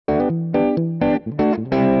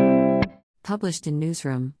Published in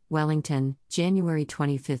Newsroom, Wellington, January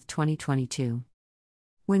 25, 2022.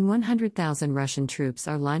 When 100,000 Russian troops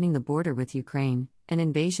are lining the border with Ukraine, an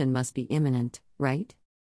invasion must be imminent, right?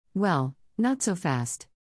 Well, not so fast.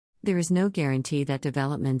 There is no guarantee that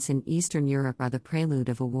developments in Eastern Europe are the prelude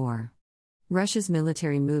of a war. Russia's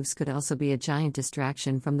military moves could also be a giant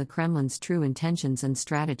distraction from the Kremlin's true intentions and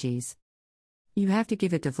strategies. You have to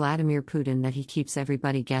give it to Vladimir Putin that he keeps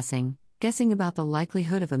everybody guessing about the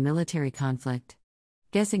likelihood of a military conflict,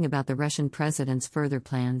 guessing about the Russian president's further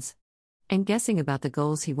plans, and guessing about the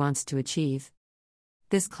goals he wants to achieve.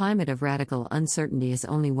 This climate of radical uncertainty has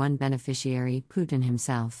only one beneficiary, Putin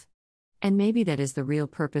himself. And maybe that is the real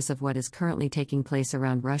purpose of what is currently taking place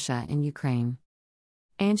around Russia and Ukraine.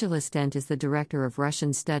 Angela Stent is the director of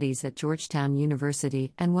Russian studies at Georgetown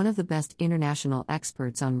University and one of the best international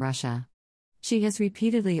experts on Russia. She has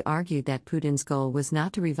repeatedly argued that Putin's goal was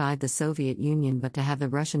not to revive the Soviet Union but to have the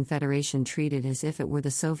Russian Federation treated as if it were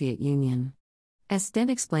the Soviet Union. As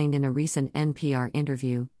Stent explained in a recent NPR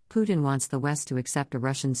interview, Putin wants the West to accept a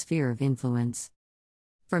Russian sphere of influence.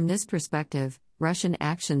 From this perspective, Russian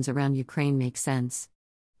actions around Ukraine make sense.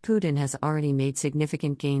 Putin has already made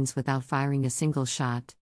significant gains without firing a single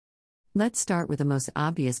shot. Let's start with the most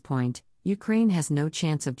obvious point: Ukraine has no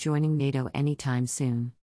chance of joining NATO anytime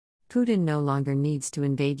soon. Putin no longer needs to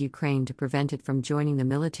invade Ukraine to prevent it from joining the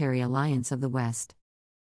military alliance of the West.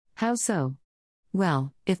 How so?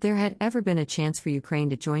 Well, if there had ever been a chance for Ukraine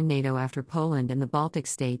to join NATO after Poland and the Baltic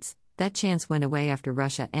states, that chance went away after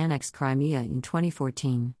Russia annexed Crimea in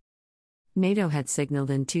 2014. NATO had signaled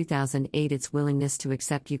in 2008 its willingness to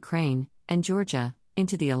accept Ukraine, and Georgia,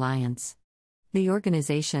 into the alliance. The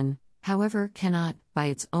organization, however, cannot, by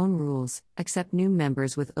its own rules, accept new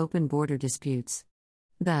members with open border disputes.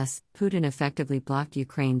 Thus, Putin effectively blocked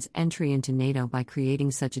Ukraine's entry into NATO by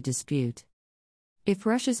creating such a dispute. If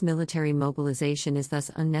Russia's military mobilization is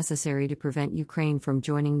thus unnecessary to prevent Ukraine from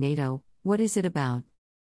joining NATO, what is it about?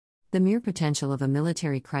 The mere potential of a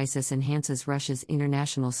military crisis enhances Russia's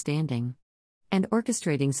international standing. And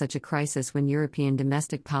orchestrating such a crisis when European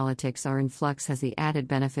domestic politics are in flux has the added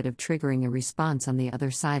benefit of triggering a response on the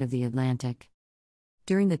other side of the Atlantic.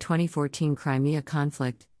 During the 2014 Crimea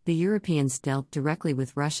conflict, the Europeans dealt directly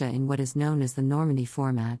with Russia in what is known as the Normandy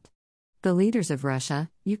format. The leaders of Russia,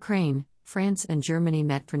 Ukraine, France and Germany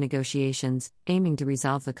met for negotiations, aiming to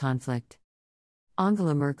resolve the conflict.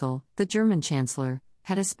 Angela Merkel, the German chancellor,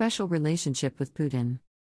 had a special relationship with Putin.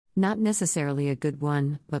 Not necessarily a good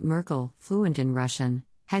one, but Merkel, fluent in Russian,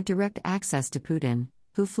 had direct access to Putin,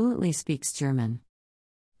 who fluently speaks German.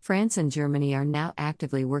 France and Germany are now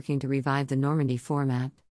actively working to revive the Normandy format.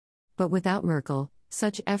 But without Merkel,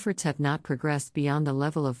 such efforts have not progressed beyond the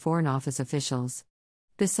level of Foreign Office officials.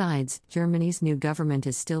 Besides, Germany's new government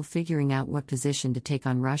is still figuring out what position to take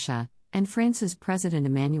on Russia, and France's President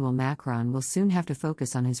Emmanuel Macron will soon have to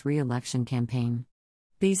focus on his re-election campaign.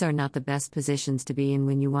 These are not the best positions to be in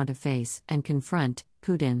when you want to face and confront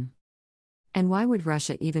Putin. And why would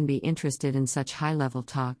Russia even be interested in such high-level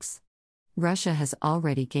talks? Russia has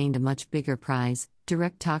already gained a much bigger prize: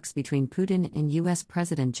 direct talks between Putin and U.S.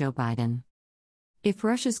 President Joe Biden. If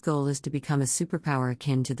Russia's goal is to become a superpower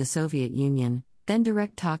akin to the Soviet Union, then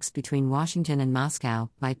direct talks between Washington and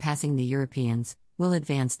Moscow, bypassing the Europeans, will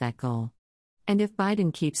advance that goal. And if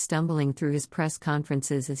Biden keeps stumbling through his press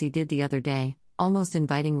conferences as he did the other day, almost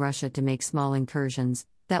inviting Russia to make small incursions,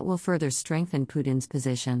 that will further strengthen Putin's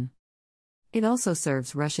position. It also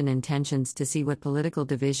serves Russian intentions to see what political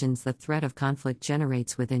divisions the threat of conflict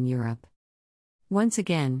generates within Europe. Once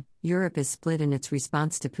again, Europe is split in its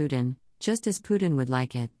response to Putin, just as Putin would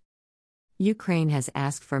like it. Ukraine has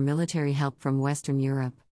asked for military help from Western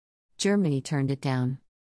Europe. Germany turned it down.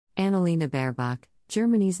 Annalena Baerbock,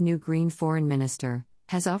 Germany's new Green Foreign Minister,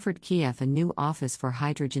 has offered Kiev a new office for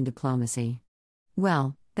hydrogen diplomacy.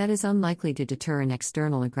 Well, that is unlikely to deter an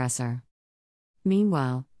external aggressor.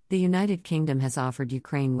 Meanwhile, the United Kingdom has offered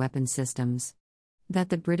Ukraine weapon systems. That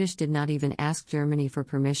the British did not even ask Germany for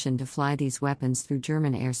permission to fly these weapons through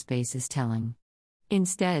German airspace is telling.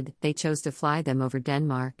 Instead, they chose to fly them over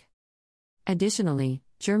Denmark. Additionally,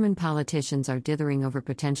 German politicians are dithering over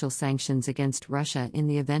potential sanctions against Russia in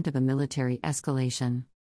the event of a military escalation.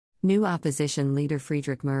 New opposition leader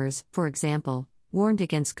Friedrich Merz, for example, warned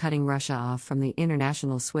against cutting Russia off from the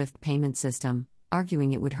international SWIFT payment system,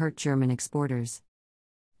 arguing it would hurt German exporters.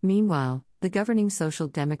 Meanwhile, the governing Social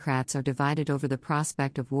Democrats are divided over the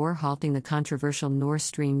prospect of war halting the controversial Nord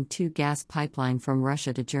Stream 2 gas pipeline from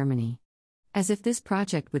Russia to Germany. As if this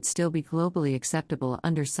project would still be globally acceptable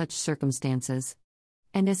under such circumstances.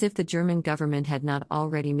 And as if the German government had not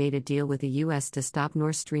already made a deal with the US to stop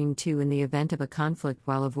Nord Stream 2 in the event of a conflict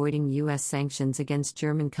while avoiding US sanctions against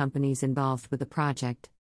German companies involved with the project.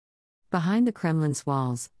 Behind the Kremlin's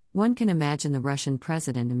walls, one can imagine the Russian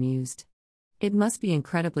president amused. It must be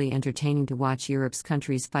incredibly entertaining to watch Europe's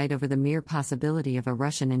countries fight over the mere possibility of a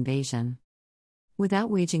Russian invasion. Without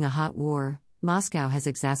waging a hot war, Moscow has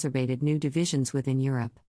exacerbated new divisions within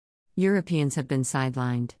Europe. Europeans have been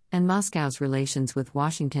sidelined, and Moscow's relations with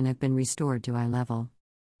Washington have been restored to eye level.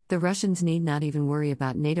 The Russians need not even worry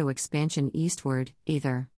about NATO expansion eastward,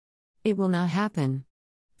 either. It will not happen.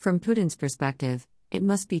 From Putin's perspective, it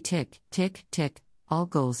must be tick, tick, tick, all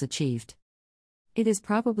goals achieved. It is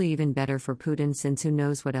probably even better for Putin since who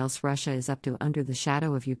knows what else Russia is up to under the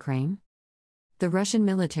shadow of Ukraine? The Russian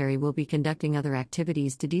military will be conducting other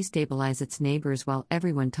activities to destabilize its neighbors while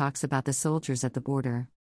everyone talks about the soldiers at the border.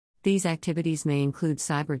 These activities may include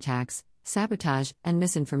cyberattacks, sabotage, and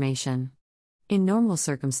misinformation. In normal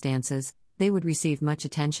circumstances, they would receive much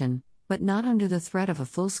attention, but not under the threat of a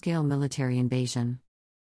full-scale military invasion.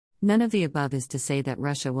 None of the above is to say that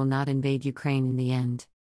Russia will not invade Ukraine in the end.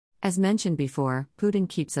 As mentioned before, Putin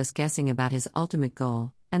keeps us guessing about his ultimate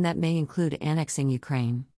goal, and that may include annexing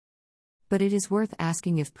Ukraine. But it is worth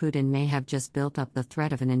asking if Putin may have just built up the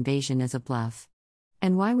threat of an invasion as a bluff.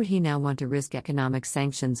 And why would he now want to risk economic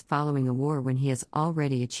sanctions following a war when he has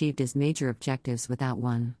already achieved his major objectives without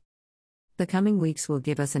one? The coming weeks will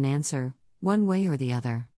give us an answer, one way or the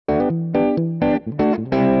other.